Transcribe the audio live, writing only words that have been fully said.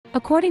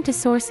According to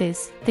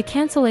sources, the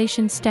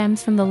cancellation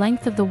stems from the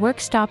length of the work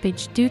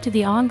stoppage due to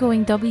the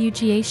ongoing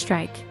WGA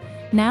strike,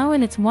 now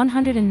in its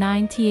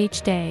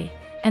 109th day,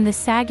 and the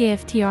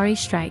SAG-AFTRA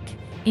strike,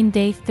 in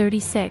day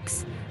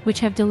 36,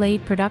 which have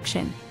delayed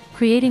production,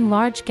 creating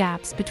large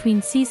gaps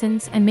between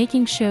seasons and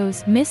making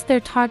shows miss their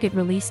target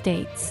release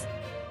dates.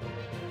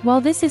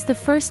 While this is the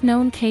first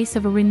known case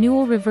of a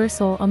renewal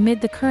reversal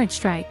amid the current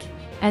strike,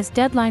 as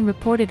Deadline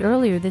reported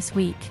earlier this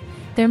week,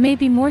 there may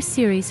be more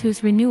series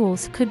whose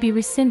renewals could be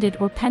rescinded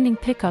or pending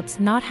pickups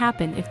not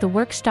happen if the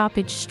work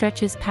stoppage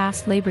stretches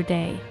past Labor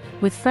Day,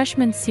 with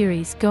freshman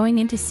series going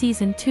into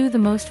Season 2 the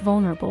most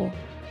vulnerable.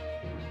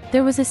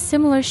 There was a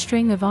similar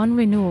string of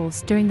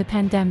unrenewals during the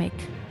pandemic.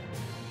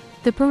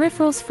 The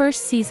Peripheral's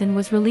first season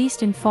was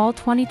released in fall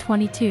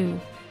 2022.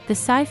 The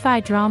sci-fi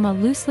drama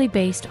loosely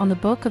based on the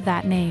book of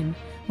that name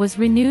was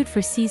renewed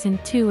for Season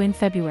 2 in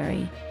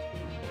February.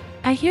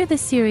 I hear the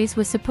series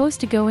was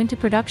supposed to go into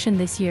production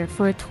this year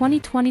for a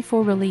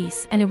 2024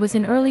 release, and it was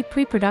in early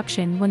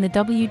pre-production when the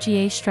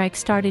WGA strike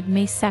started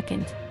May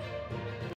 2nd.